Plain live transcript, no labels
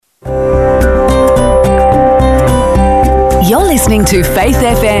listening to Faith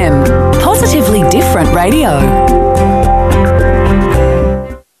FM. Positively different radio.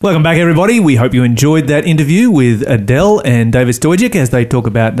 Welcome back, everybody. We hope you enjoyed that interview with Adele and David Stojic as they talk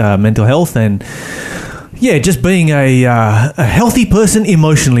about mental health and, just being a healthy person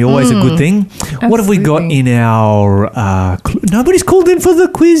emotionally, always a good thing. Absolutely. What have we got in our... nobody's called in for the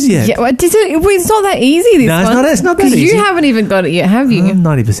quiz yet. Yeah, well, it's not that easy, this one. No, it's not that easy. Because you haven't even got it yet, have you? I'm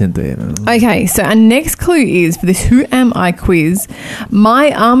 90% there. Okay, so our next clue is for this Who Am I quiz.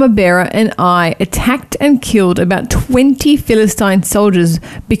 My armor bearer and I attacked and killed about 20 Philistine soldiers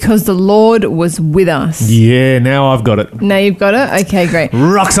because the Lord was with us. Yeah, now I've got it. Now you've got it? Okay, great.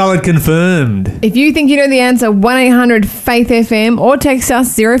 Rock solid confirmed. If you think you know the answer, 1-800-FAITH-FM or text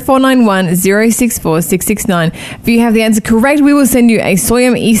us 0491 064 669. If you have the answer correct, we will send you a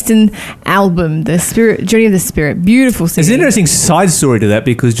Soyam Easton album, The Spirit, Journey of the Spirit. Beautiful CD. There's an interesting side story to that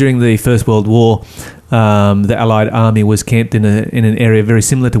because during the First World War, the Allied army was camped in an area very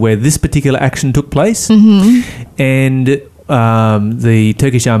similar to where this particular action took place. Mm-hmm. And the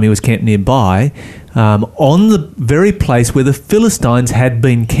Turkish army was camped nearby on the very place where the Philistines had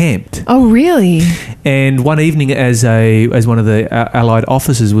been camped. Oh, really? And one evening, as one of the Allied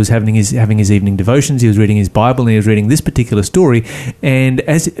officers was having his evening devotions, he was reading his Bible and he was reading this particular story. And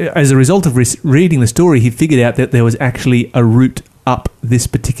as a result of reading the story, he figured out that there was actually a route up this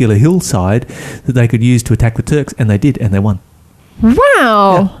particular hillside that they could use to attack the Turks, and they did, and they won.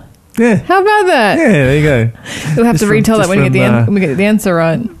 Wow. Yeah. How about that? Yeah, there you go. We'll have to retell that when we get the answer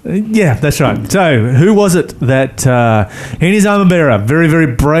right. Yeah, that's right. So, who was it that he and his armor bearer, very, very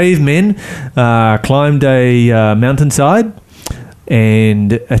brave men, climbed a mountainside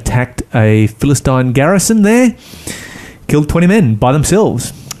and attacked a Philistine garrison there, killed 20 men by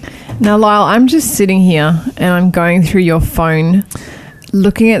themselves? Now, Lyle, I'm just sitting here and I'm going through your phone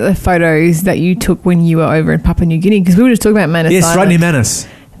looking at the photos that you took when you were over in Papua New Guinea, because we were just talking about Manus Yes, Island. right near Manus.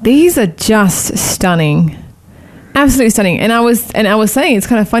 These are just stunning, absolutely stunning. And I was saying it's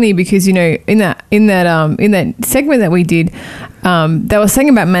kind of funny because in that segment that we did, they were saying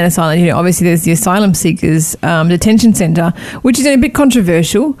about Manus Island. Obviously there's the asylum seekers detention centre, which is a bit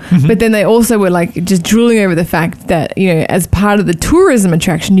controversial. Mm-hmm. But then they also were like just drooling over the fact that as part of the tourism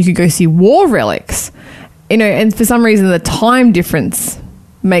attraction, you could go see war relics. And for some reason the time difference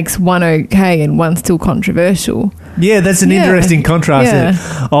makes one okay and one still controversial. Yeah, that's an interesting contrast. Yeah.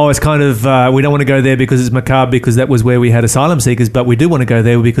 It's kind of, we don't want to go there because it's macabre because that was where we had asylum seekers, but we do want to go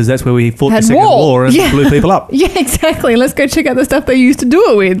there because that's where we fought the Second War and blew people up. Yeah, exactly. Let's go check out the stuff they used to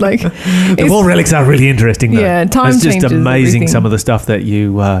do it with. The war relics are really interesting, though. Yeah, time changes. It's just amazing everything. Some of the stuff that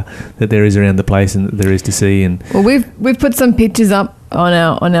that there is around the place and that there is to see. And well, we've put some pictures up on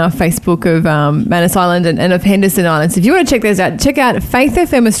our Facebook of Manus Island and of Henderson Island. So if you want to check those out, check out Faith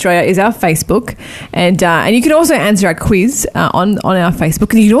FM Australia is our Facebook, and you can also answer our quiz on our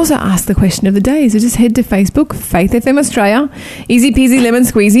Facebook, and you can also ask the question of the day. So just head to Facebook, Faith FM Australia, easy peasy lemon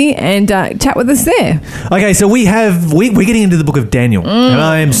squeezy, and chat with us there. Okay, so we're getting into the book of Daniel, and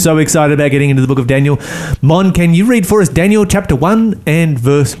I am so excited about getting into the book of Daniel. Mon, can you read for us Daniel chapter 1 and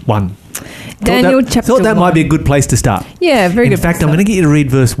verse 1? Thought that might be a good place to start. Yeah, very good. In fact, I'm going to get you to read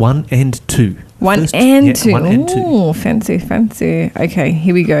verse 1 and 2. 1 and 2. Oh, fancy. Okay,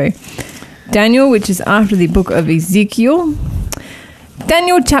 here we go. Daniel, which is after the book of Ezekiel.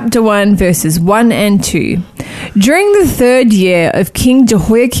 Daniel chapter 1, verses 1 and 2. During the 3rd year of King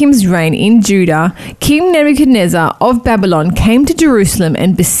Jehoiakim's reign in Judah, King Nebuchadnezzar of Babylon came to Jerusalem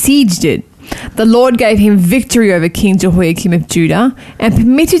and besieged it. The Lord gave him victory over King Jehoiakim of Judah and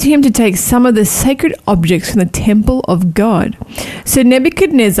permitted him to take some of the sacred objects from the temple of God. So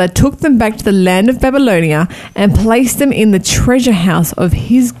Nebuchadnezzar took them back to the land of Babylonia and placed them in the treasure house of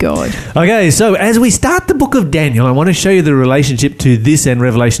his God. Okay, so as we start the book of Daniel, I want to show you the relationship to this and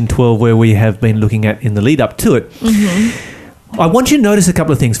Revelation 12 where we have been looking at in the lead up to it. Mm-hmm. I want you to notice a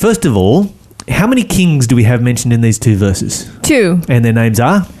couple of things. First of all, how many kings do we have mentioned in these 2 verses? 2. And their names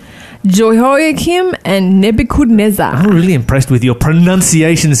are? Jehoiakim and Nebuchadnezzar. I'm really impressed with your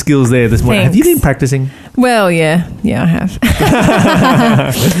pronunciation skills there this morning. Thanks. Have you been practicing? Well, yeah, I have.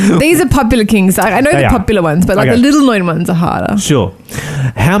 These are popular kings. I know the popular ones, but the little known ones are harder. Sure.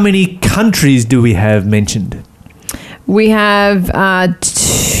 How many countries do we have mentioned? We have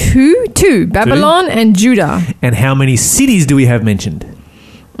two, Babylon and Judah. And how many cities do we have mentioned?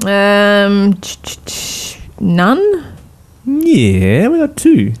 None. Yeah, we got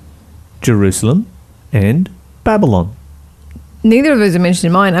 2. Jerusalem and Babylon. Neither of those are mentioned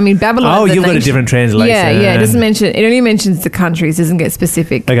in mine. I mean, Babylon. Oh, the you've got a nation- different translation. Yeah. It doesn't mention. It only mentions the countries. Doesn't get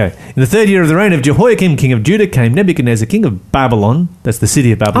specific. Okay. In the 3rd year of the reign of Jehoiakim, king of Judah, came Nebuchadnezzar, king of Babylon. That's the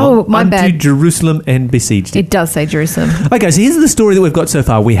city of Babylon. Oh, my unto bad. Jerusalem and besieged it. It does say Jerusalem. Okay, so here's the story that we've got so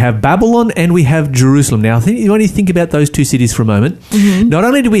far. We have Babylon and we have Jerusalem. Now, you want to think about those two cities for a moment. Mm-hmm. Not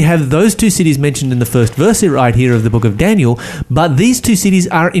only do we have those two cities mentioned in the first verse right here of the book of Daniel, but these two cities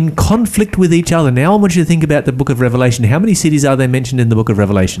are in conflict with each other. Now, I want you to think about the book of Revelation. How many cities are there mentioned in the book of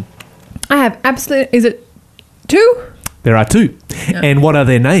Revelation? I have absolute. Is it 2? There are 2. Yeah. And what are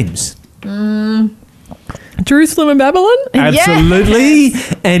their names? Jerusalem and Babylon? Absolutely.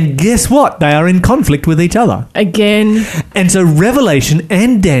 Yes. And guess what? They are in conflict with each other. Again. And so Revelation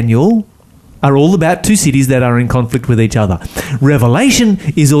and Daniel are all about 2 cities that are in conflict with each other. Revelation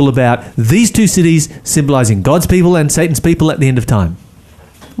is all about these 2 cities symbolizing God's people and Satan's people at the end of time.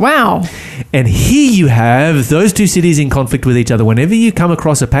 Wow. And here you have those 2 cities in conflict with each other. Whenever you come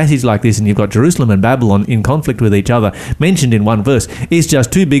across a passage like this and you've got Jerusalem and Babylon in conflict with each other, mentioned in one verse, it's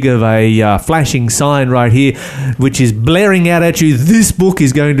just too big of a flashing sign right here, which is blaring out at you, this book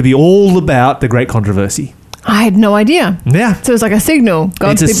is going to be all about the great controversy. I had no idea. Yeah. So it's like a signal.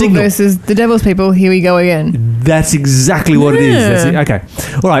 God's It's a people signal. versus the devil's people. Here we go again. That's exactly what it is. Yeah. That's it. Okay.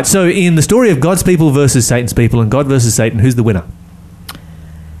 All right. So in the story of God's people versus Satan's people and God versus Satan, who's the winner?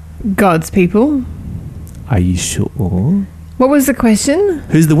 God's people. Are you sure? What was the question?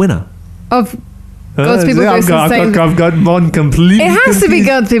 Who's the winner? Of God's people versus Satan's. I've got one completely. It has to be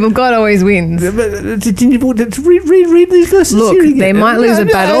God's people. God always wins. Read these verses. Look, here again. they might lose a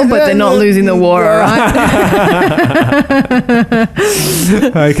battle, but they're not losing the war, all right?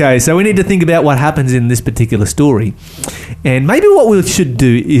 Okay, so we need to think about what happens in this particular story. And maybe what we should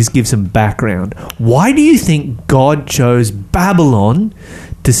do is give some background. Why do you think God chose Babylon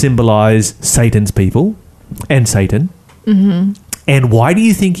to symbolize Satan's people and Satan? Mm-hmm. And why do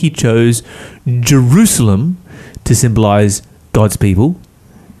you think he chose Jerusalem to symbolize God's people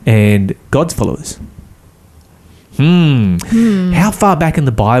and God's followers? How far back in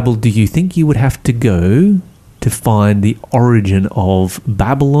the Bible do you think you would have to go to find the origin of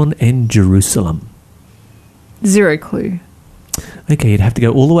Babylon and Jerusalem? Zero clue. Okay, you'd have to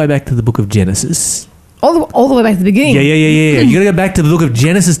go all the way back to the book of Genesis. All the way back to the beginning. Yeah. You got to go back to the book of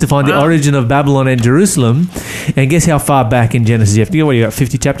Genesis to find the origin of Babylon and Jerusalem. And guess how far back in Genesis you have to go? What, you got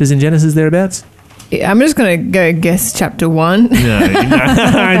 50 chapters in Genesis thereabouts? I'm just going to go guess chapter 1. No.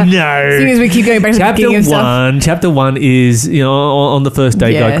 Seeing as we keep going back to the beginning of stuff. Chapter 1 is, on the first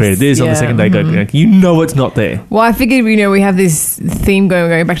day God Yes, created this, on the yeah, second day God created. You know it's not there. Well, I figured, we have this theme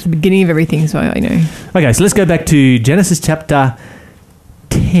going back to the beginning of everything, so I know. Okay, so let's go back to Genesis chapter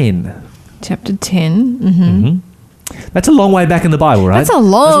 10. Chapter 10. Mm-hmm. That's a long way back in the Bible, right? That's a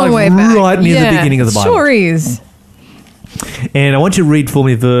long way back. Right near the beginning of the Bible. Sure is. And I want you to read for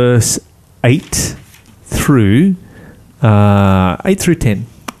me verse 8 through 10. 8 through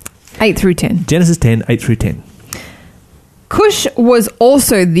 10. Genesis 10, 8 through 10. Cush was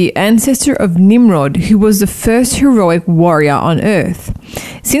also the ancestor of Nimrod, who was the first heroic warrior on earth.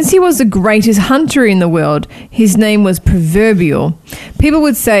 Since he was the greatest hunter in the world, his name was proverbial. People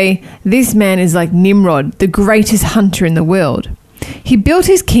would say, "This man is like Nimrod, the greatest hunter in the world." He built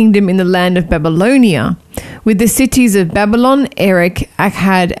his kingdom in the land of Babylonia, with the cities of Babylon, Erech,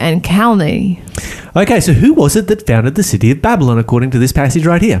 Akkad, and Calneh. Okay, so who was it that founded the city of Babylon according to this passage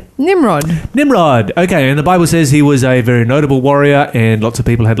right here? Nimrod. Nimrod. Okay, and the Bible says he was a very notable warrior and lots of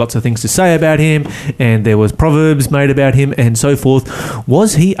people had lots of things to say about him and there was proverbs made about him and so forth.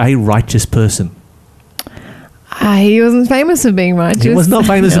 Was he a righteous person? He wasn't famous for being righteous. He was not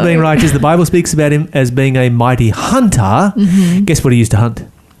famous for No. being righteous. The Bible speaks about him as being a mighty hunter. Guess what he used to hunt?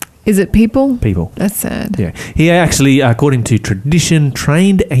 Is it people? People. That's sad. Yeah. He actually, according to tradition,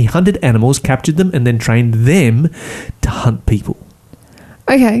 hunted animals, captured them, and then trained them to hunt people.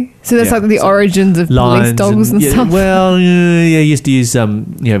 Okay, so that's Yeah, like the so origins of police dogs and yeah, stuff. Well, he used to use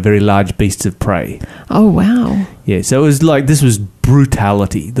very large beasts of prey. Oh, wow. Yeah, so it was like this was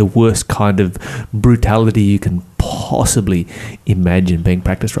brutality, the worst kind of brutality you can possibly imagine being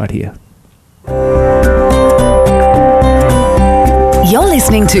practiced right here. You're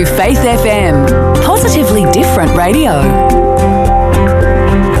listening to Faith FM, positively different radio.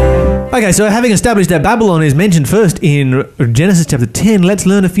 Okay, so having established that Babylon is mentioned first in Genesis chapter 10, let's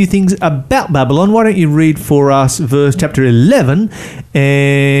learn a few things about Babylon. Why don't you read for us chapter 11,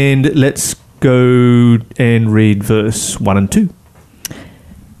 and let's go and read verse 1 and 2.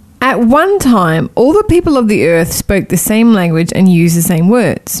 At one time, all the people of the earth spoke the same language and used the same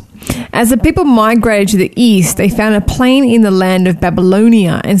words. As the people migrated to the east, they found a plain in the land of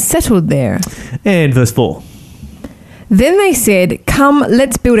Babylonia and settled there. And verse 4. Then they said, "Come,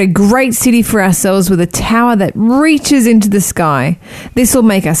 let's build a great city for ourselves with a tower that reaches into the sky. This will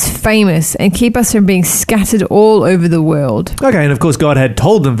make us famous and keep us from being scattered all over the world." Okay, and of course God had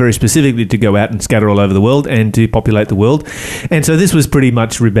told them very specifically to go out and scatter all over the world and to populate the world. And so this was pretty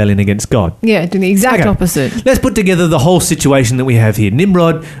much rebellion against God. Yeah, doing the exact opposite. Let's put together the whole situation that we have here.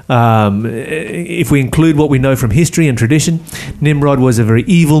 Nimrod, if we include what we know from history and tradition, Nimrod was a very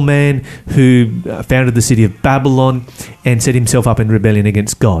evil man who founded the city of Babylon and set himself up in rebellion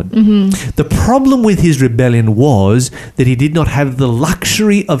against God. The problem with his rebellion was that he did not have the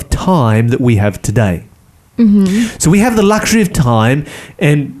luxury of time that we have today. So we have the luxury of time,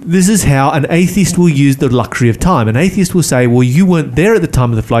 and this is how an atheist will use the luxury of time. An atheist will say, well, you weren't there at the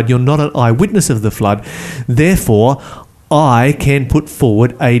time of the flood, you're not an eyewitness of the flood, therefore I can put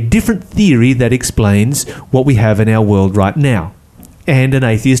forward a different theory that explains what we have in our world right now. And an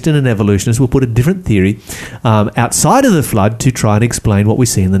atheist and an evolutionist will put a different theory outside of the flood to try and explain what we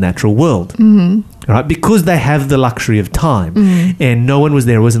see in the natural world. All right, because they have the luxury of time, and no one was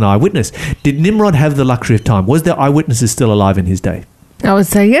there as an eyewitness. Did Nimrod have the luxury of time? Was there eyewitnesses still alive in his day? I would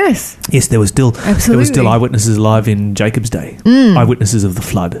say yes. Yes, there were still eyewitnesses alive in Jacob's day. Eyewitnesses of the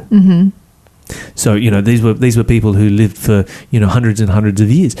flood. So, these were people who lived for, hundreds and hundreds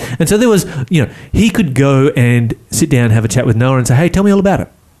of years. And so there was, he could go and sit down and have a chat with Noah and say, hey, tell me all about it.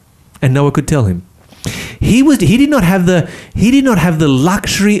 And Noah could tell him. He did not have the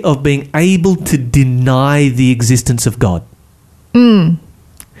luxury of being able to deny the existence of God.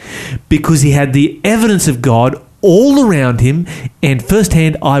 Because he had the evidence of God all around him and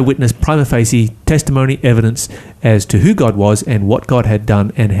first-hand eyewitness prima facie testimony evidence as to who God was and what God had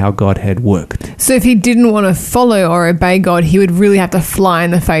done and how God had worked. So if he didn't want to follow or obey God, he would really have to fly in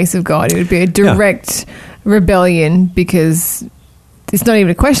the face of God. It would be a direct rebellion because it's not even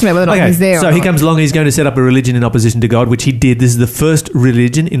a question about whether or not he's there. So he comes along, he's going to set up a religion in opposition to God, which he did. This is the first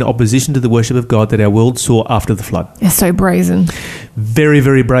religion in opposition to the worship of God that our world saw after the flood. It's so brazen. Very,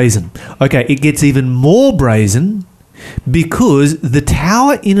 very brazen. Okay, it gets even more brazen because the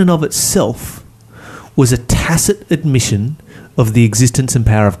tower in and of itself was a tacit admission of the existence and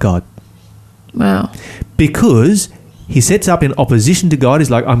power of God. Wow. Because he sets up in opposition to God.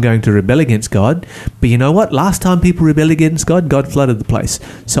 He's like, I'm going to rebel against God. But you know what? Last time people rebelled against God, God flooded the place.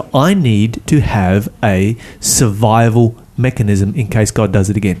 So I need to have a survival mechanism in case God does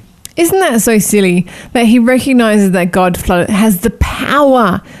it again. Isn't that so silly that he recognizes that God has the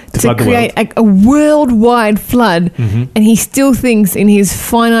power to create a worldwide flood, and he still thinks in his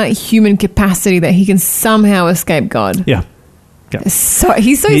finite human capacity that he can somehow escape God? Yeah. He's so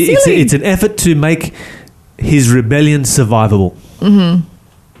silly. It's an effort to make his rebellion survivable. And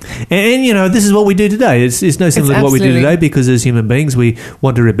this is what we do today. It's no similar to what we do today because as human beings we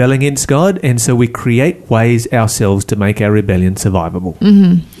want to rebel against God, and so we create ways ourselves to make our rebellion survivable.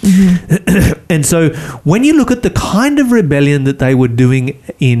 And so when you look at the kind of rebellion that they were doing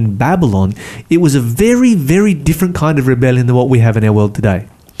in Babylon, it was a very, very different kind of rebellion than what we have in our world today.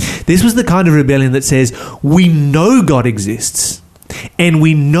 This was the kind of rebellion that says, we know God exists and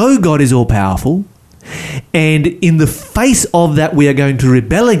we know God is all-powerful, and in the face of that, we are going to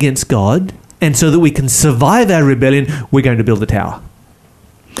rebel against God, and so that we can survive our rebellion, we're going to build a tower.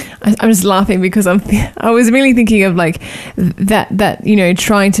 I'm just laughing because I was really thinking of like that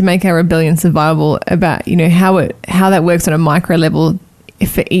trying to make our rebellion survivable about how that works on a micro level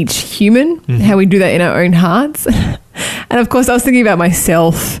for each human, how we do that in our own hearts. And of course, I was thinking about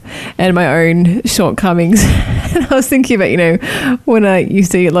myself and my own shortcomings. And I was thinking about, when I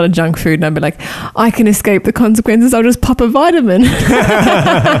used to eat a lot of junk food and I'd be like, I can escape the consequences. I'll just pop a vitamin.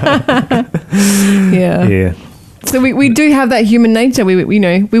 Yeah. So we do have that human nature. We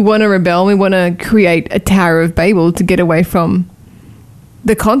want to rebel. We want to create a Tower of Babel to get away from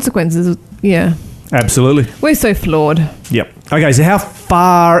the consequences. Yeah. Absolutely. We're so flawed. Yep. Okay, so how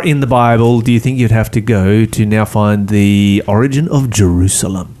far in the Bible do you think you'd have to go to now find the origin of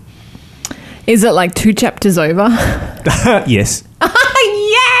Jerusalem? Is it like 2 chapters over? Yes.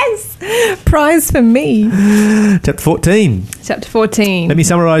 Yes! Prize for me. Chapter 14. Chapter 14. Let me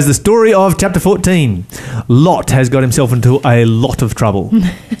summarize the story of chapter 14. Lot has got himself into a lot of trouble.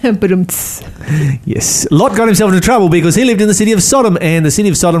 Yes. Lot got himself into trouble because he lived in the city of Sodom, and the city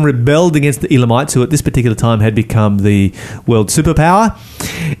of Sodom rebelled against the Elamites, who at this particular time had become the world superpower.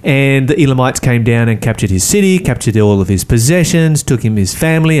 And the Elamites came down and captured his city, captured all of his possessions, took him his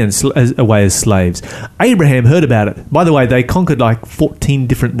family and away as slaves. Abraham heard about it. By the way, they conquered like 14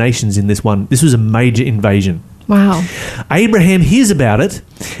 different nations in this one. This was a major invasion. Wow. Abraham hears about it,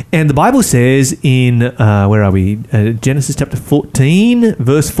 and the Bible says in, where are we? Genesis chapter 14,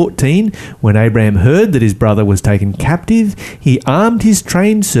 verse 14, when Abraham heard that his brother was taken captive, he armed his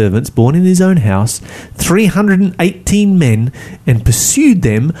trained servants, born in his own house, 318 men, and pursued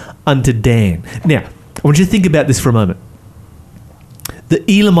them unto Dan. Now, I want you to think about this for a moment. The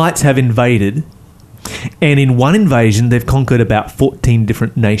Elamites have invaded, and in one invasion, they've conquered about 14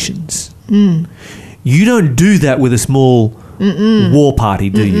 different nations. You don't do that with a small war party,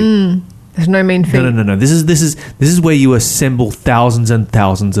 do you? There's no mean feat. No. This is where you assemble thousands and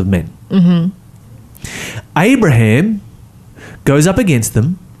thousands of men. Abraham goes up against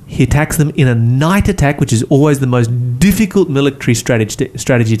them. He attacks them in a night attack, which is always the most difficult military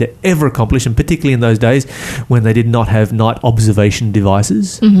strategy to ever accomplish, and particularly in those days when they did not have night observation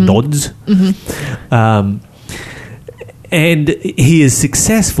devices, nods. And he is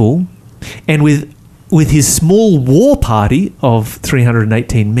successful, and with his small war party of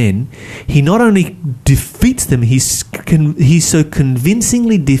 318 men, he not only defeats them, he so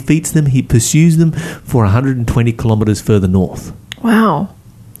convincingly defeats them, he pursues them for 120 kilometres further north. Wow.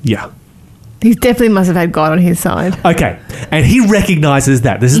 Yeah. He definitely must have had God on his side. Okay. And he recognises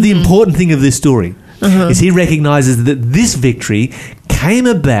that. This is the important thing of this story, is he recognises that this victory came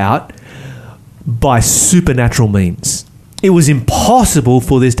about by supernatural means. It was impossible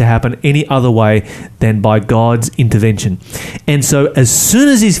for this to happen any other way than by God's intervention. And so as soon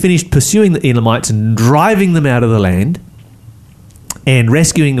as he's finished pursuing the Elamites and driving them out of the land and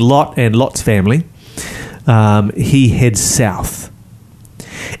rescuing Lot and Lot's family, he heads south.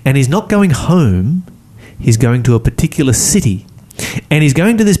 And he's not going home, he's going to a particular city. And he's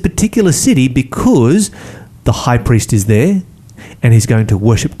going to this particular city because the high priest is there and he's going to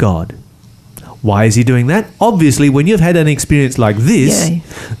worship God. Why is he doing that? Obviously, when you've had an experience like this,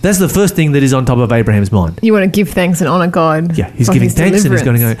 that's the first thing that is on top of Abraham's mind. You want to give thanks and honour God. Yeah, he's giving thanks and he's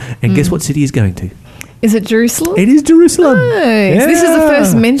going to go. And guess what city he's going to? Is it Jerusalem? It is Jerusalem. Nice. Yeah. This is the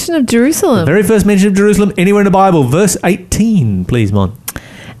first mention of Jerusalem. The very first mention of Jerusalem anywhere in the Bible. Verse 18, please, Mon.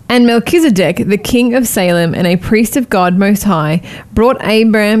 And Melchizedek, the king of Salem and a priest of God Most High, brought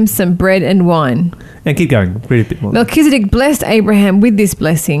Abraham some bread and wine. And keep going. Read a bit more. Melchizedek blessed Abraham with this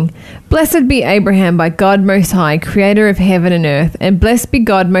blessing. Blessed be Abraham by God Most High, creator of heaven and earth, and blessed be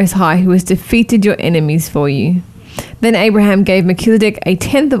God Most High, who has defeated your enemies for you. Then Abraham gave Melchizedek a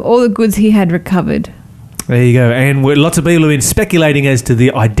tenth of all the goods he had recovered. There you go. And lots of people have been speculating as to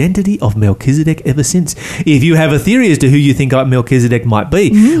the identity of Melchizedek ever since. If you have a theory as to who you think Melchizedek might be,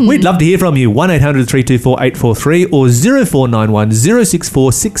 we'd love to hear from you. 1-800-324-843 or 0491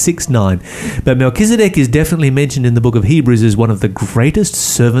 064 669. But Melchizedek is definitely mentioned in the book of Hebrews as one of the greatest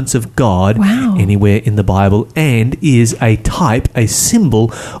servants of God anywhere in the Bible, and is a type, a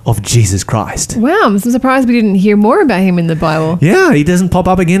symbol of Jesus Christ. Wow, I'm surprised we didn't hear more about him in the Bible. Yeah, he doesn't pop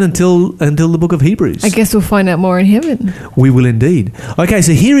up again until the book of Hebrews. I guess we'll find out more in heaven. We will indeed. Okay,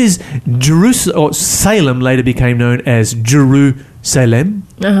 so here is Jerusalem, or Salem later became known as Jerusalem.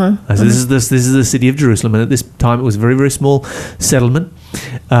 So this is the city of Jerusalem, and at this time it was a very, very small settlement,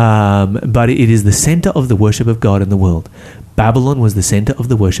 but it is the center of the worship of God in the world. Babylon was the center of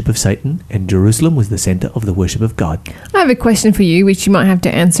the worship of Satan, and Jerusalem was the center of the worship of God. I have a question for you, which you might have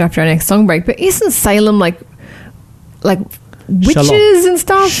to answer after our next song break. But isn't Salem like witches and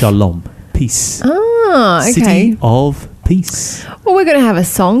stuff? Shalom. Peace. Ah, okay. City of peace. Well, we're going to have a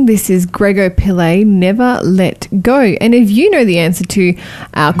song. This is Gregor Pillay, Never Let Go. And if you know the answer to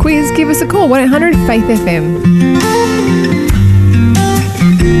our quiz, give us a call, 1-800-FAITH-FM.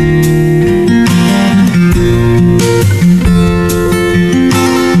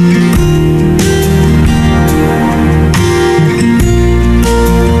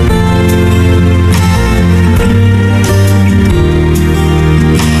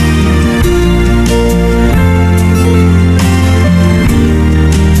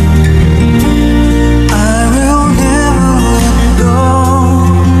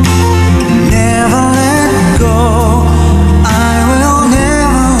 Never let go.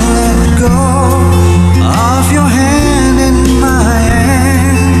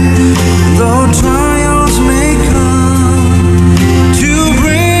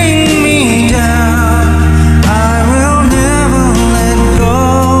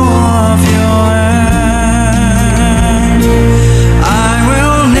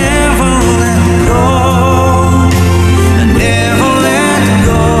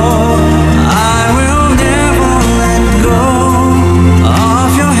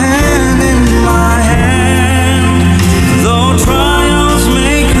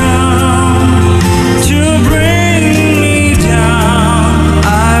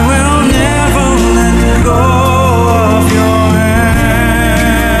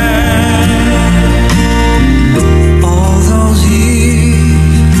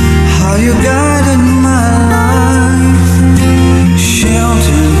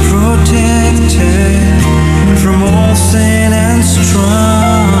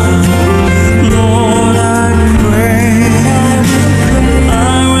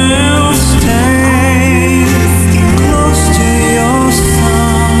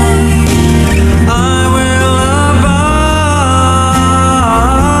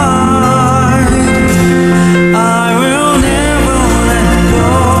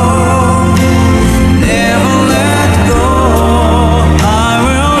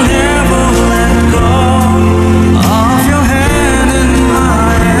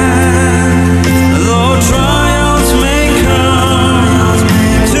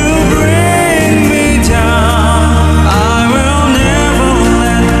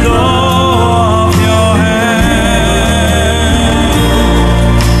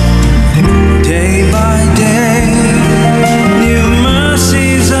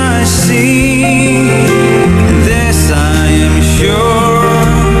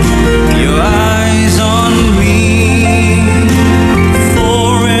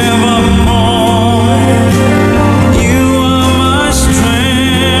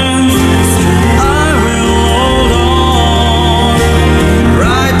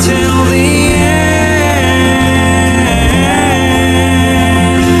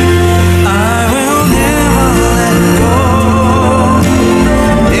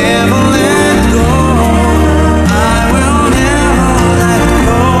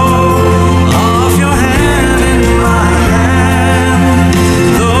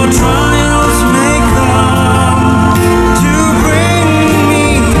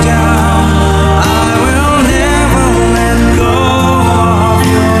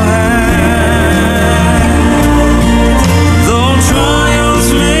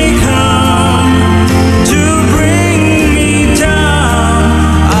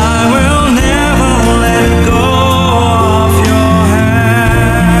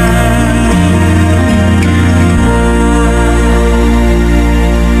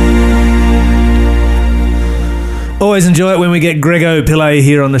 Pillay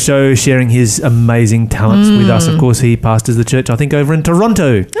here on the show, sharing his amazing talents with us. Of course, he pastors the church, I think, over in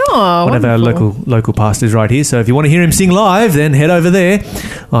Toronto. Oh, one of our wonderful. local pastors right here. So if you want to hear him sing live, then head over there.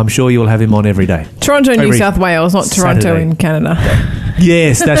 I'm sure you'll have him on every day. Toronto, New Every South Wales, not Toronto Saturday. in Canada.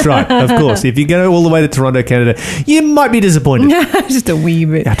 Yes, that's right. Of course. If you go all the way to Toronto, Canada, you might be disappointed. Just a wee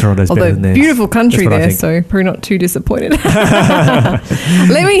bit. Yeah, Toronto's Although better than theirs. beautiful country That's what I there, think. so probably not too disappointed.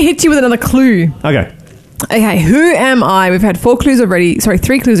 Let me hit you with another clue. Okay. Okay, who am I? We've had 3 clues already. Our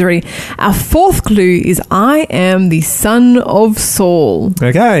 4th clue is I am the son of Saul.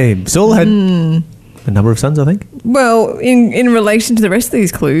 Okay. Saul had a number of sons, I think. Well, in relation to the rest of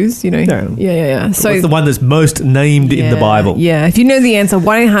these clues, you know. Yeah. So What's the one that's most named in the Bible? Yeah, if you know the answer,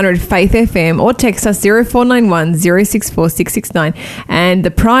 1-800-FAITH-FM or text us 0491 064 669. And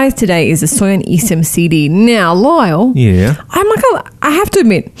the prize today is a Soyan Isim CD. Now, Lyle, Yeah. I have to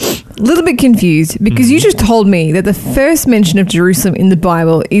admit, a little bit confused because you just told me that the first mention of Jerusalem in the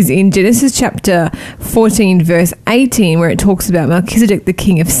Bible is in Genesis chapter 14, verse 18, where it talks about Melchizedek, the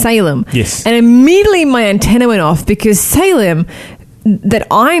king of Salem. Yes. And immediately my antenna went off because Salem, that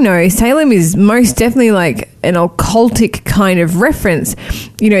I know, Salem is most definitely like an occultic kind of reference.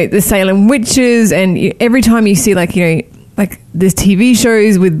 You know, the Salem witches, and every time you see like there's TV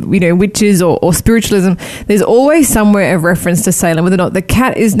shows with, witches or spiritualism, there's always somewhere a reference to Salem, whether or not the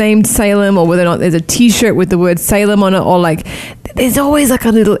cat is named Salem or whether or not there's a T-shirt with the word Salem on it, or like there's always like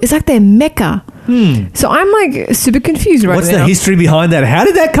it's like their Mecca. So I'm like super confused right now. What's the history behind that? How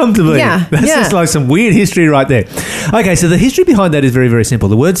did that come to be? Yeah, That's just like some weird history right there. Okay, so the history behind that is very, very simple.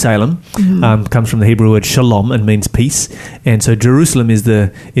 The word Salem comes from the Hebrew word shalom and means peace. And so Jerusalem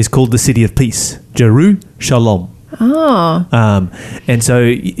is called the city of peace. Jeru-shalom. Oh. And so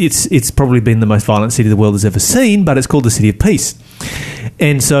it's probably been the most violent city the world has ever seen, but it's called the city of peace.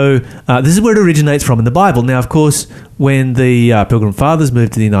 And so this is where it originates from in the Bible. Now, of course, when the Pilgrim Fathers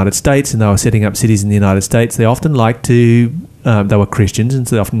moved to the United States and they were setting up cities in the United States, they often liked to, they were Christians, and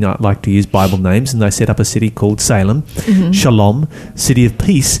so they often liked to use Bible names, and they set up a city called Salem, Shalom, City of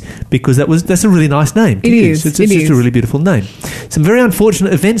Peace, because that's a really nice name to use. It's just a really beautiful name. Some very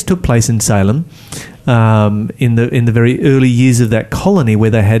unfortunate events took place in Salem in the very early years of that colony, where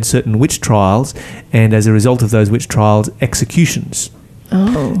they had certain witch trials, and as a result of those witch trials, executions.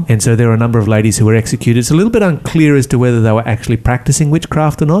 Oh. And so there were a number of ladies who were executed. It's a little bit unclear as to whether they were actually practicing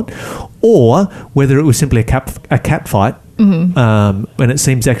witchcraft or not, or whether it was simply a cat fight. And it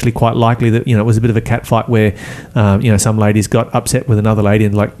seems actually quite likely that it was a bit of a cat fight where some ladies got upset with another lady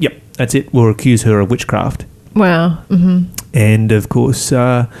and like, yep, that's it, we'll accuse her of witchcraft. Wow. And of course,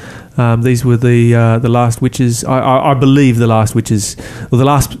 these were the last witches. I believe the last witches, or the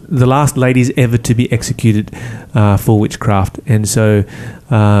last ladies ever to be executed for witchcraft. And so,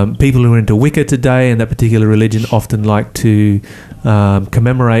 people who are into Wicca today and that particular religion often like to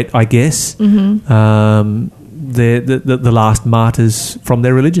commemorate, I guess, the last martyrs from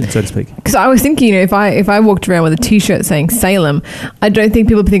their religion, so to speak. Because I was thinking, if I walked around with a T-shirt saying Salem, I don't think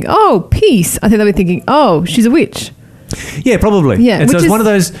people would think, oh, peace. I think they'll be thinking, oh, she's a witch. Yeah, probably. Yeah, and so it's one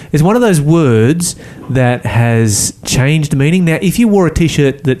of those words that has changed meaning. Now, if you wore a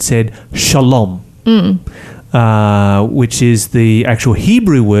T-shirt that said Shalom, which is the actual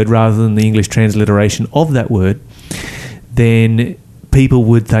Hebrew word rather than the English transliteration of that word, then people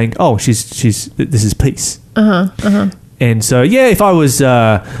would think, oh, this is peace. And so, if I was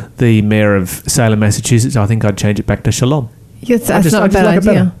the mayor of Salem, Massachusetts, I think I'd change it back to Shalom. Yes, that's not a bad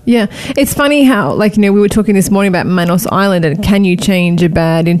idea. Yeah. It's funny how, we were talking this morning about Manos Island, and can you change a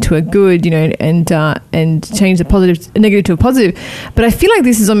bad into a good, and change the negative to a positive. But I feel like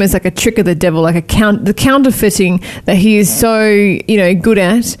this is almost like a trick of the devil, like the counterfeiting that he is so, good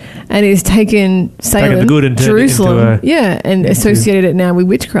at, and he's taken Salem, the good and Jerusalem, and associated it now with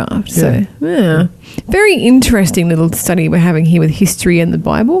witchcraft. So, very interesting little study we're having here with history and the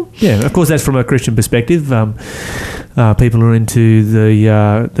Bible. Yeah, of course, that's from a Christian perspective. People who are into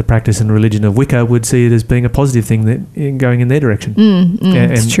the practice and religion of Wicca would see it as being a positive thing that going in their direction.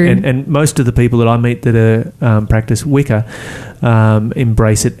 It's true. And most of the people that I meet that practice Wicca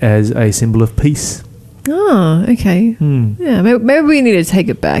embrace it as a symbol of peace. Oh, okay. Yeah, maybe we need to take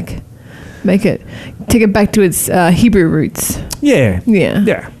it back. Take it back to its Hebrew roots. Yeah.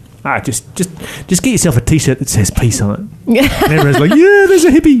 Yeah. Just get yourself a T-shirt that says peace on it. Yeah. And everyone's like, yeah, there's a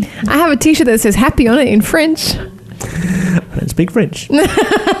hippie. I have a T-shirt that says happy on it in French. I don't speak French. You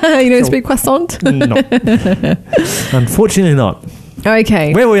don't speak croissant? No. Unfortunately not.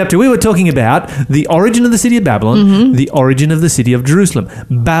 Okay. Where were we up to? We were talking about the origin of the city of Babylon, the origin of the city of Jerusalem.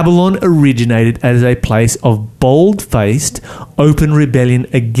 Babylon originated as a place of bold-faced, open rebellion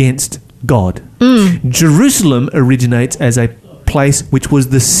against God. Jerusalem originates as a place which was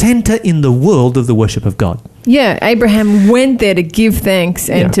the center in the world of the worship of God. Yeah, Abraham went there to give thanks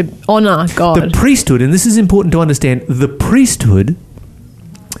and to honor God. The priesthood, and this is important to understand, the priesthood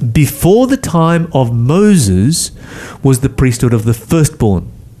before the time of Moses was the priesthood of the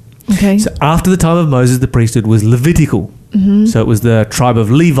firstborn. Okay. So after the time of Moses, the priesthood was Levitical. So it was the tribe of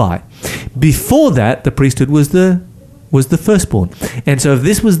Levi. Before that, the priesthood was the firstborn. And so if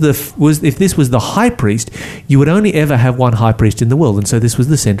this was the high priest, you would only ever have one high priest in the world. And so this was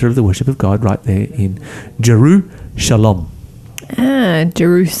the center of the worship of God right there in Jerusalem.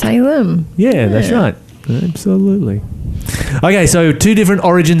 Jerusalem. Yeah, that's right. Absolutely. Okay, so two different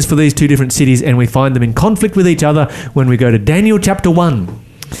origins for these two different cities, and we find them in conflict with each other when we go to Daniel chapter 1.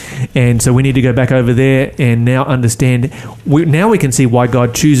 And so we need to go back over there and now understand. Now we can see why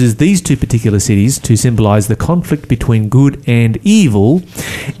God chooses these two particular cities to symbolize the conflict between good and evil.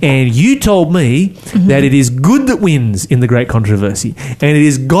 And you told me that it is good that wins in the great controversy, and it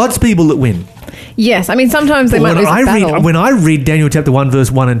is God's people that win. Yes, I mean, sometimes they might lose a battle. When I read Daniel chapter 1, verse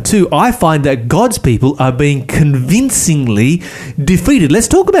 1 and 2, I find that God's people are being convincingly defeated. Let's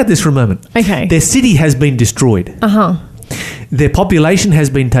talk about this for a moment. Okay. Their city has been destroyed. Their population has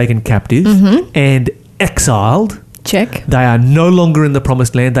been taken captive and exiled. Check. They are no longer in the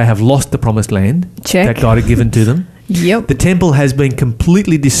promised land. They have lost the promised land Check. that God had given to them. Yep. The temple has been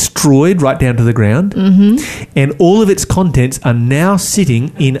completely destroyed right down to the ground. And all of its contents are now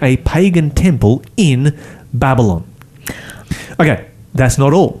sitting in a pagan temple in Babylon. Okay, that's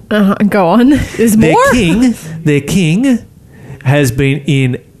not all. Go on. There's more? Their king has been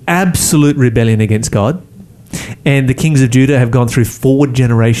in absolute rebellion against God. And the kings of Judah have gone through 4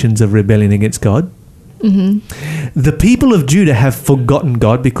 generations of rebellion against God. The people of Judah have forgotten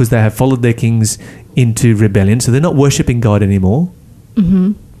God because they have followed their kings into rebellion, so they're not worshipping God anymore. We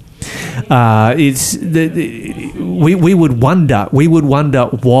would wonder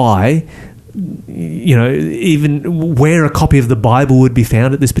why, even where a copy of the Bible would be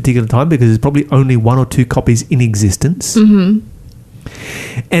found at this particular time, because there's probably only 1 or 2 copies in existence.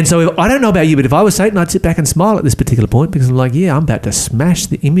 And so I don't know about you, but if I was Satan, I'd sit back and smile at this particular point, because I'm like, I'm about to smash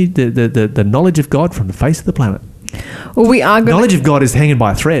the image, the knowledge of God from the face of the planet. Well, knowledge of God is hanging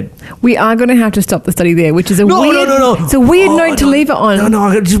by a thread. We are going to have to stop the study there, which is a weird. No. It's a weird note to leave it on.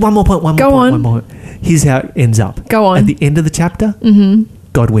 No. Just one more point. One more point. Here's how it ends up. Go on. At the end of the chapter,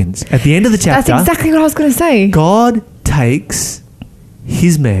 God wins. At the end of the chapter, that's exactly what I was going to say. God takes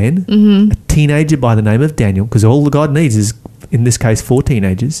his man, a teenager by the name of Daniel, because all God needs is, in this case, 4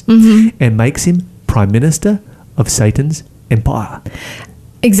 teenagers, and makes him prime minister of Satan's empire.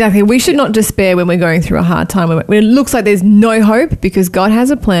 Exactly. We should not despair when we're going through a hard time. When it looks like there's no hope, because God has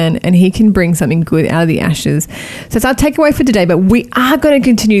a plan and he can bring something good out of the ashes. So that's our takeaway for today. But we are going to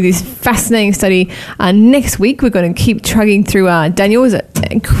continue this fascinating study next week. We're going to keep trugging through Daniel. It's an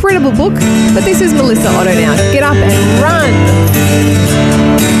incredible book. But this is Melissa Otto now. Get up and run.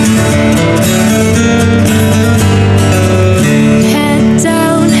 Head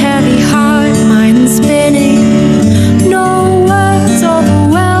down, heavy heart, mind spinning. No words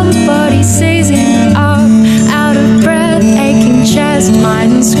overwhelmed, body seizing up, out of breath, aching chest,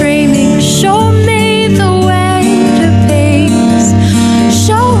 mind screaming. Show me the way to peace.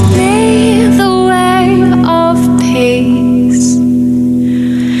 Show me the way of peace.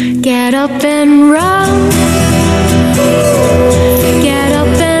 Get up and run. Get up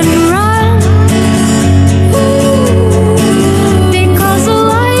and run. Because the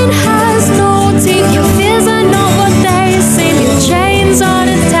lion has no teeth. Your fears are not what they seem. Your chains aren't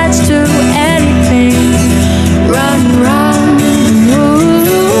attached to anything. Run, run,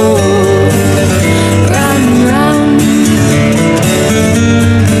 run, run.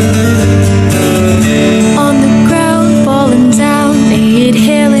 On the ground, falling down, need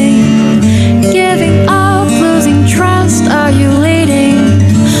healing. Giving up, losing trust, are you leading?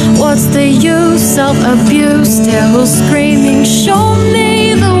 What's the use? Self-abuse, still screaming. Show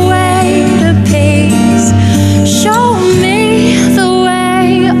me the way to peace. Show me the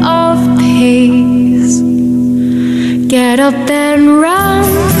way of peace. Get up and run.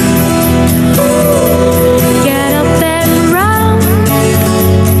 Get up and run.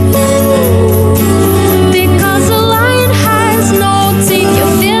 Because the lion has no teeth.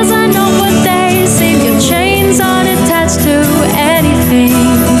 Your fears are not what they seem. Your chains aren't attached to anything.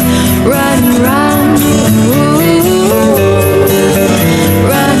 Run, run.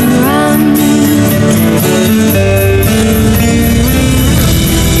 Run, run.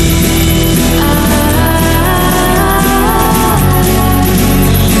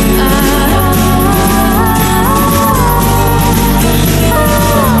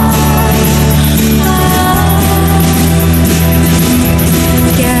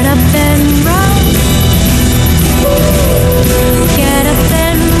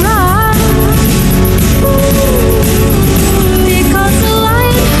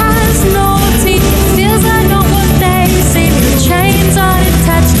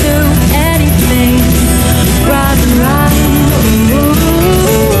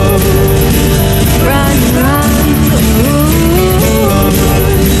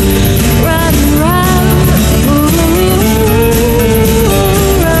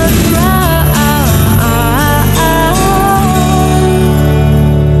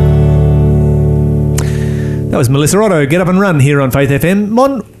 was Melissa Otto. Get up and run here on Faith FM.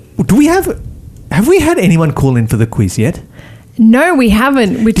 Mon, have we had anyone call in for the quiz yet? No, we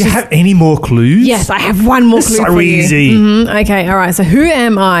haven't. Do you have any more clues? Yes, I have one more clue So for you. easy. Okay, all right. So who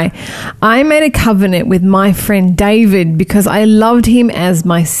am I? I made a covenant with my friend David because I loved him as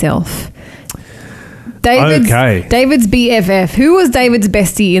myself. David's BFF. Who was David's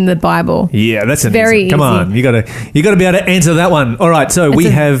bestie in the Bible? Yeah, that's an Very easy. Come easy. on, you got to be able to answer that one. All right, so we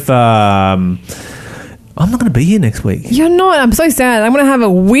have. I'm not going to be here next week. You're not. I'm so sad. I'm going to have a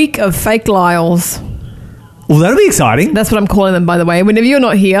week of fake Lyles. Well, that'll be exciting. That's what I'm calling them, by the way. Whenever you're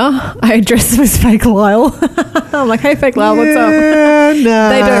not here, I address them as fake Lyle. I'm like, hey, fake Lyle, what's up? No,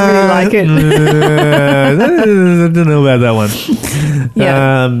 They don't really like it. I don't know about that one.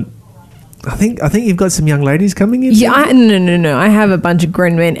 Yeah. I think you've got some young ladies coming in. Yeah, no. I have a bunch of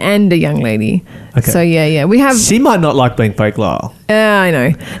grown men and a young lady. Okay. So, yeah. We have... She might not like being fake Lyle. I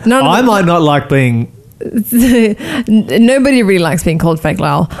know. I might not like being... Nobody really likes being called fake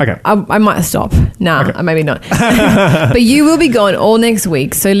Lyle. Okay. I might stop. Nah, maybe not. But you will be gone all next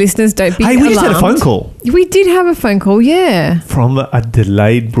week, so listeners, don't be Hey, we just had a alarmed. phone call We did have a phone call, yeah. from a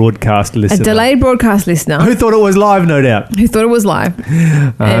delayed broadcast listener. A delayed broadcast listener Who thought it was live, no doubt. who thought it was live.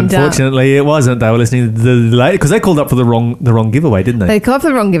 And, Unfortunately, it wasn't. They were listening to the delay because they called up for the wrong giveaway, didn't they? They called up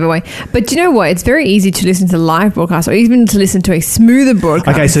the wrong giveaway. But do you know what? It's very easy to listen to the live broadcast or even to listen to a smoother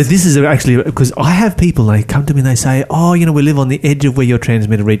broadcast. Okay, so this is actually because I have people, they come to me and they say, oh, we live on the edge of where your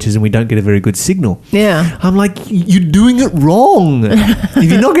transmitter reaches and we don't get a very good signal. Yeah. I'm like, you're doing it wrong. If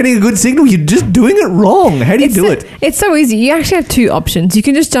you're not getting a good signal, you're just doing it wrong. How do you do it? It's so easy. You actually have two options. You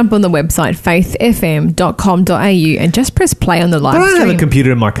can just jump on the website faithfm.com.au and just press play on the live I don't stream. have a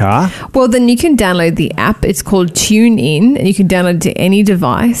computer in my car. Well, then you can download the app. It's called TuneIn, and you can download it to any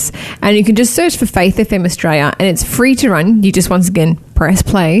device. And you can just search for Faith FM Australia, and it's free to run. You just, once again, press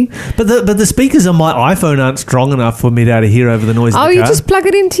play. But the speakers on my iPhone aren't strong enough for me to be able to hear over the noise of the You car. just plug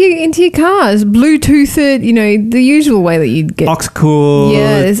it into your cars. Bluetooth it, the usual way that you'd get. Aux cord.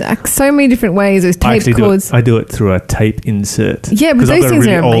 Yeah, there's so many different ways. There's tape cords. I do it through a tape insert. Yeah, but 'Cause I've those got a things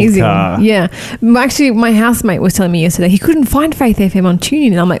really are old amazing. car. Yeah. Actually, my housemate was telling me yesterday he couldn't find Faith FM on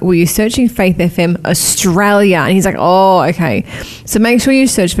TuneIn. And I'm like, well, you're searching Faith FM Australia. And he's like, oh, okay. So make sure you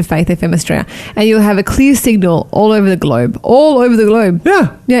search for Faith FM Australia. And you'll have a clear signal all over the globe. All over the globe.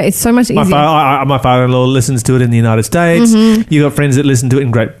 Yeah. Yeah, it's so much easier. My father-in-law listens to it in the United States. Mm-hmm. You got friends that listen to it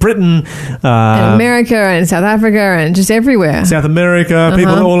in Great Britain, and America and South Africa and just everywhere. South America,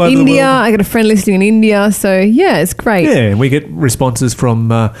 people all over India. the world. I got a friend listening in India. So, yeah, it's great. Yeah, and we get responses from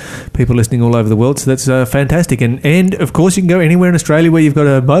people listening all over the world, so that's fantastic. And of course, you can go anywhere in Australia where you've got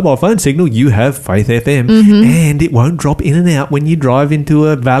a mobile phone signal. You have Faith FM, and it won't drop in and out when you drive into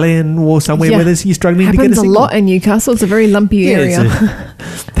a valley or somewhere where you're struggling to get a happens signal. a lot in Newcastle. It's a very lumpy area.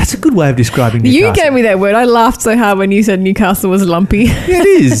 That's a good way of describing Newcastle. You gave me that word. I laughed so hard when you said Newcastle was lumpy. Yeah, it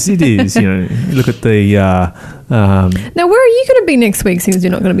is. It is. You look at the. Now, where are you going to be next week since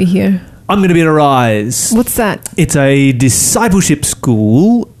you're not going to be here? I'm going to be at Arise. What's that? It's a discipleship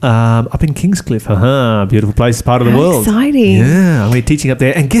school up in Kingscliff. Beautiful place, part of the How world. exciting. Yeah, I'm teaching up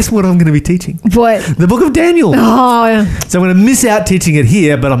there. And guess what I'm going to be teaching? What? The Book of Daniel. Oh, yeah. So I'm going to miss out teaching it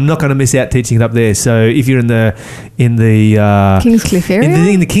here, but I'm not going to miss out teaching it up there. So if you're in the Kingscliff area?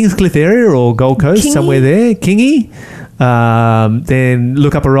 in the Kingscliff area or Gold Coast, Kingy? somewhere there, Kingy, then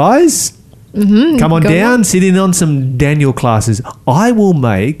look up Arise. Come on Go down, on. sit in on some Daniel classes. I will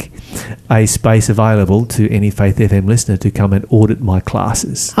make a space available to any Faith FM listener to come and audit my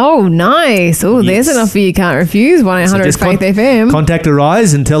classes. Oh, nice. Oh, Yes. there's an offer you can't refuse. 1-800 So just Faith FM. Contact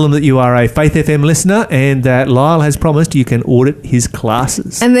Arise and tell them that you are a Faith FM listener and that Lyle has promised you can audit his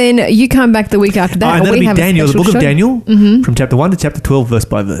classes. And then you come back the week after that. And or that'll we be have a Daniel, the special book of show. Daniel, from chapter 1 to chapter 12, verse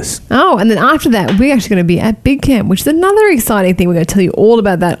by verse. Oh, and then after that, we're actually going to be at Big Camp, which is another exciting thing. We're going to tell you all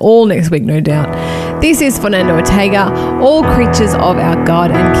about that all next week, no doubt. This is Fernando Ortega, all creatures of our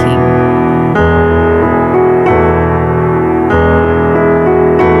God and King.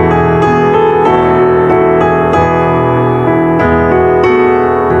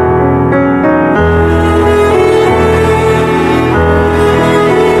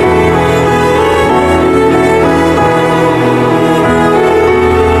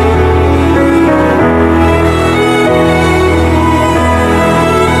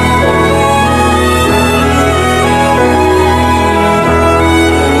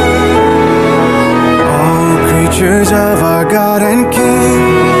 Creatures of our God and King,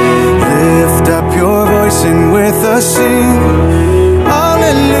 lift up your voice and with us sing.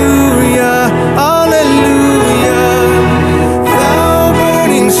 Alleluia, alleluia. Thou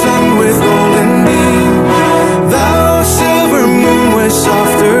burning sun with golden beam, thou silver moon with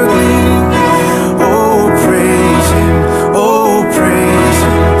softer gleam. Oh, praise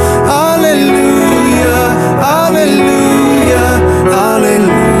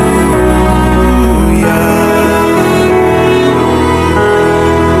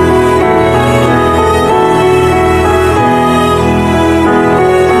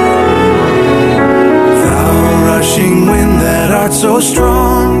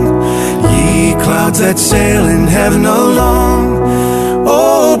clouds that sail in heaven along.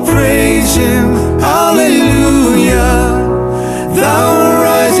 Oh, praise him, hallelujah. Thou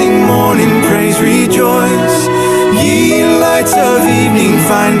rising morning, praise, rejoice. Ye lights of evening,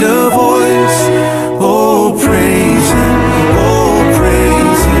 find a voice. Oh, praise him,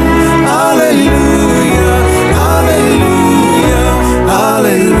 hallelujah, hallelujah,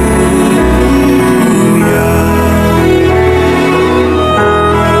 hallelujah.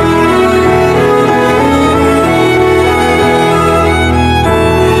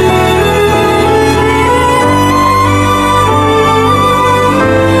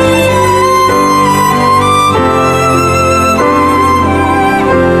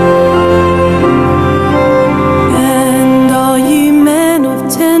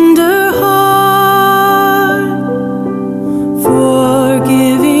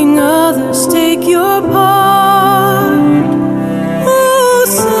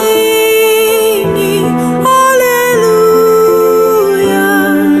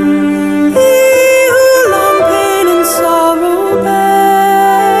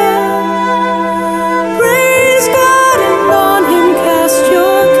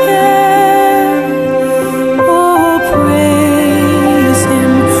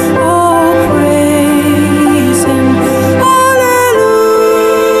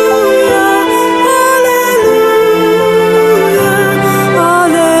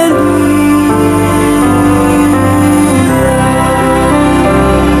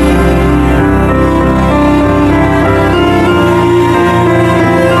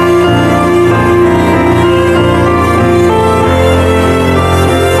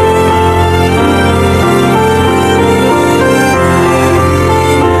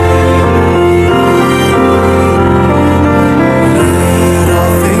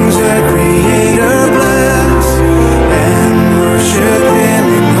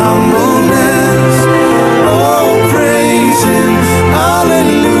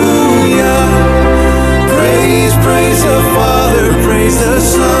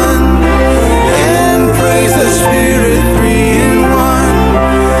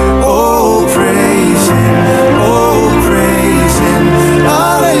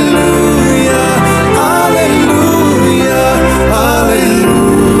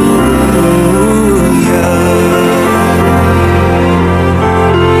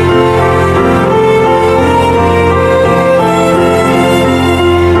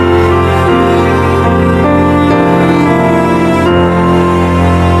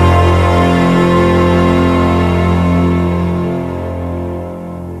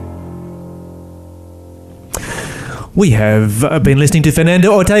 We have been listening to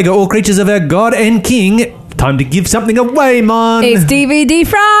Fernando Ortega, All Creatures of Our God and King. Time to give something away, man. It's DVD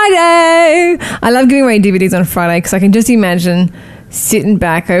Friday. I love giving away DVDs on Friday because I can just imagine sitting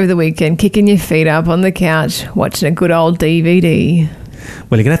back over the weekend, kicking your feet up on the couch, watching a good old DVD.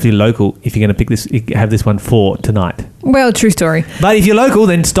 Well, you're going to have to be local if you're going to have this one for tonight. Well, true story. But if you're local,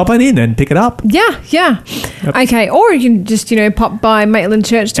 then stop on in and pick it up. Yeah. Yep. Okay, or you can just, pop by Maitland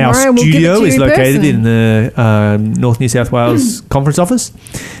Church tomorrow. Our and we'll studio give it to is you in located person. in the North New South Wales Conference Office.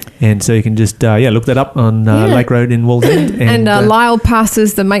 And so you can just, look that up on Lake Road in Wallsend. And Lyle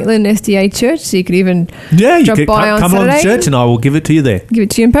passes the Maitland SDA Church, so you could even you drop could by on come along Saturday. to church and I will give it to you there. Give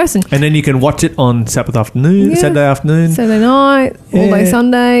it to you in person. And then you can watch it on Saturday afternoon, Saturday night, all day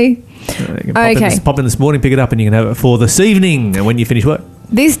Sunday. You can pop in this morning, pick it up, and you can have it for this evening and when you finish work.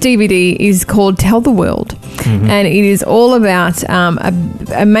 This DVD is called Tell the World, and it is all about an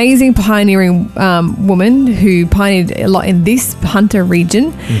amazing pioneering woman who pioneered a lot in this Hunter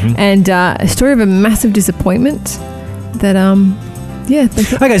region, and a story of a massive disappointment that,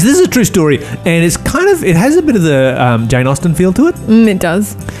 Okay, so this is a true story, and it's it has a bit of the Jane Austen feel to it. It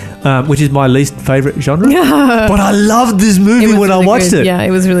does. Which is my least favourite genre. But I loved this movie when I watched it. Yeah, it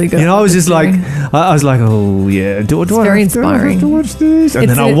was really good. I was just like, I was like, oh yeah, do I very inspiring. have to watch this? And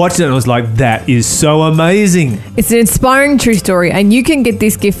then I watched it and I was like, that is so amazing. It's an inspiring true story, and you can get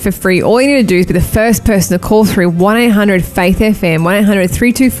this gift for free. All you need to do is be the first person to call through 1-800-FAITH-FM,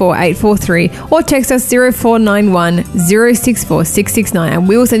 1-800-324-843, or text us 0491 064 669, and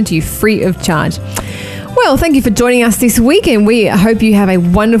we will send it to you free of charge. Well, thank you for joining us this week, and we hope you have a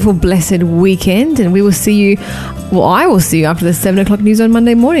wonderful, blessed weekend, and we will see you, I will see you after the 7 o'clock news on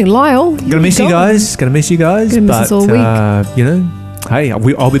Monday morning. Lyle, Gonna miss you guys. Gonna miss us all week. Hey,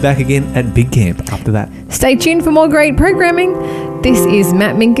 I'll be back again at Big Camp after that. Stay tuned for more great programming. This is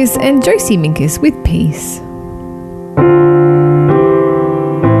Matt Minkus and Josie Minkus with Peace.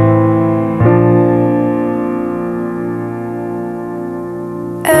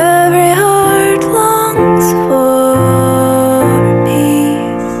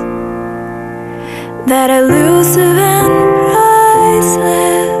 that elusive and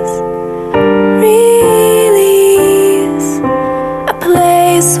priceless release, a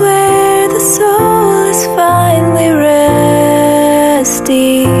place where the soul is finally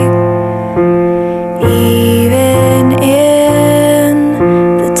resting, even in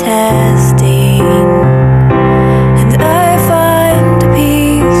the testing. And I find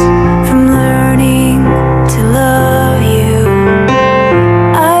peace from learning to love you.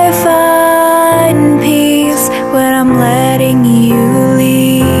 I find peace when I'm letting you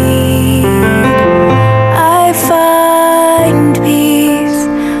lead. I find peace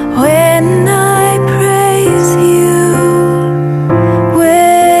when I praise you,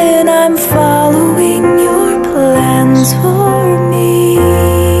 when I'm following your plans for me.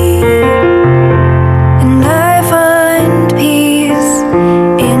 And I find peace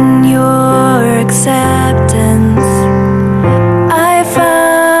in your acceptance. I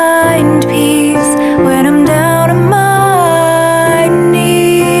find peace when I'm down on my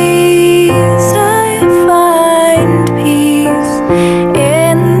knees. I find peace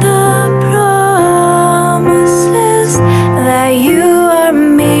in the promises that you are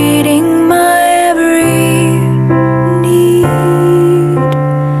meeting my every need.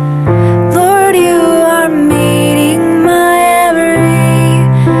 Lord, you are meeting my every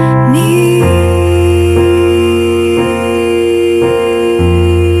need.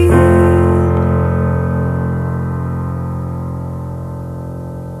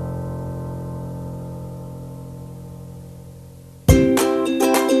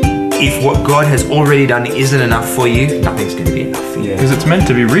 If what God has already done isn't enough for you, nothing's going to be enough for you. Because it's meant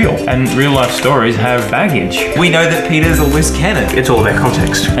to be real, and real life stories have baggage. We know that Peter's a loose cannon. It's all about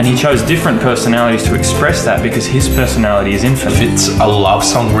context. And he chose different personalities to express that because his personality is infinite. If it's a love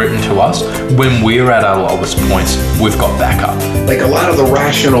song written to us, when we're at our lowest points, we've got backup. Like a lot of the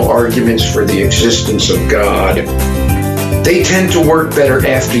rational arguments for the existence of God, they tend to work better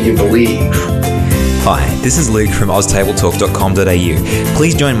after you believe. Hi, this is Luke from oztabletalk.com.au.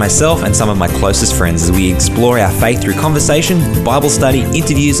 Please join myself and some of my closest friends as we explore our faith through conversation, Bible study,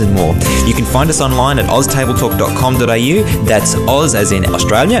 interviews and more. You can find us online at oztabletalk.com.au. That's Oz as in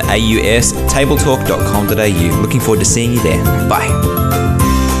Australia, AUS, tabletalk.com.au. Looking forward to seeing you there. Bye.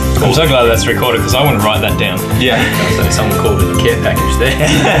 I'm so glad that's recorded because I want to write that down. Yeah. So someone called it a care package there.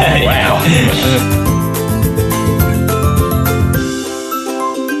 Wow.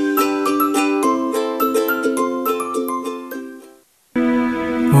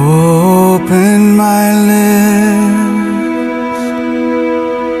 Open my lips,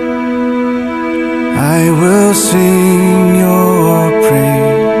 I will sing your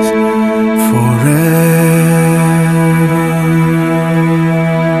praise forever.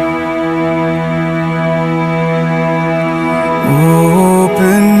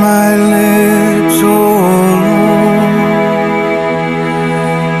 Open my lips, oh Lord,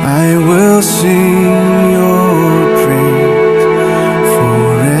 I will sing your praise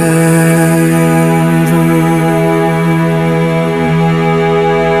forever.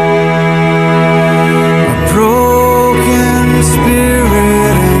 A broken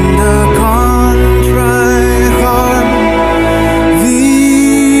spirit and a contrite heart,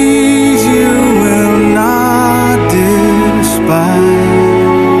 these you will not despise.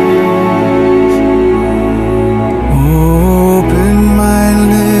 Open my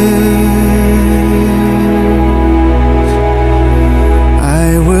lips, I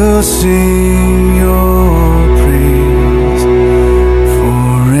will sing your praise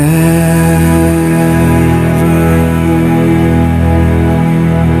forever.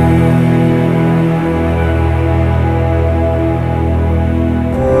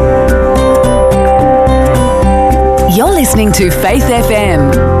 You're listening to Faith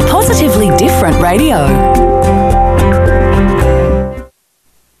FM, positively different radio.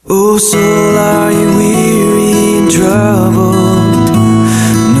 Oh soul, are you weary and troubled?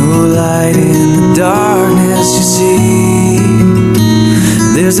 No light in the darkness you see.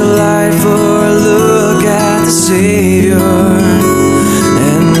 There's a light for a look at the Savior,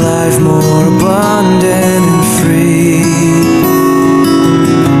 and life more abundant and free.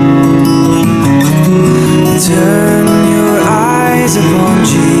 Turn your eyes upon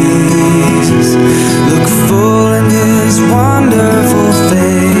Jesus, look full in His wonderful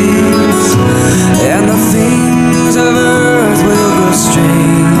face, and the things of earth will grow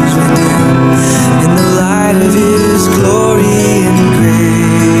strange with Him in the light of His glory and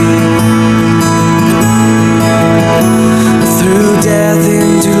grace. Through death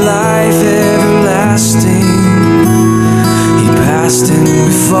into life everlasting, He passed and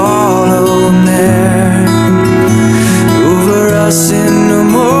we follow Him there. Over us sin no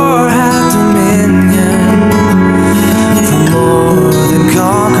more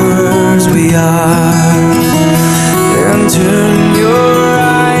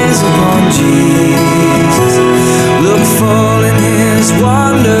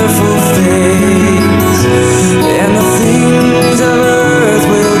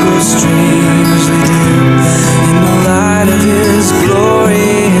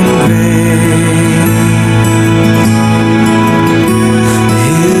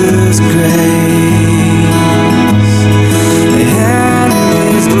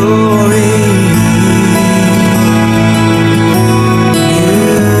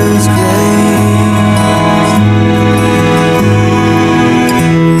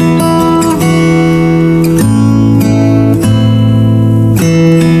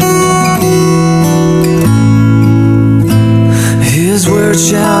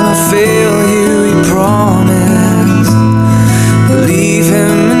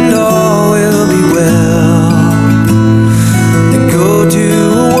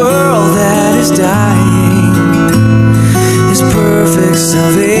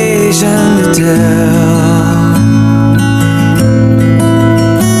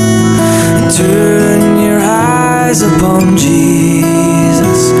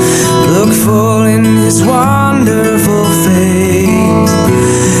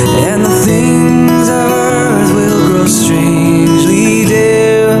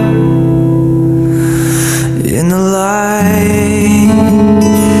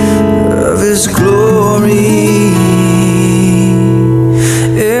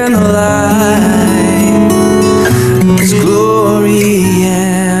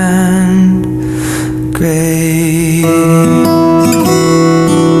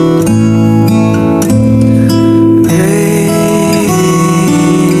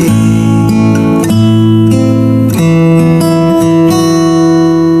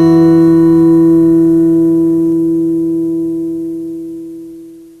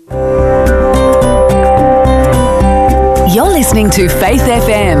to Faith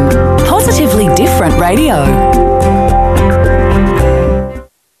FM. Positively different radio.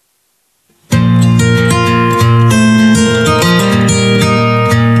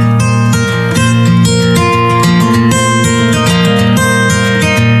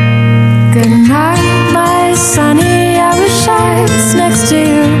 Good night, my sunny. I wish I was next to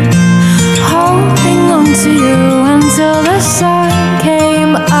you, holding on to you until the sun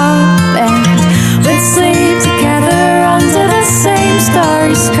came up and we'd sleep together under the same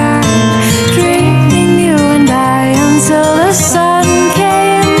starry sky, dreaming you and I until the sun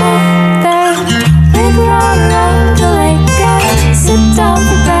came up. Then we'd run around the lake and sit down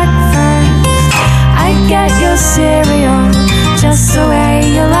for breakfast. I'd get your cereal just the way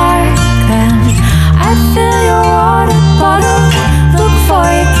you like. Then I'd fill your water bottle, look for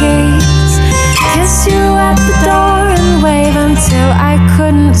your keys, kiss you at the door and wave until I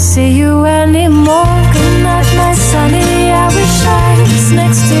couldn't see you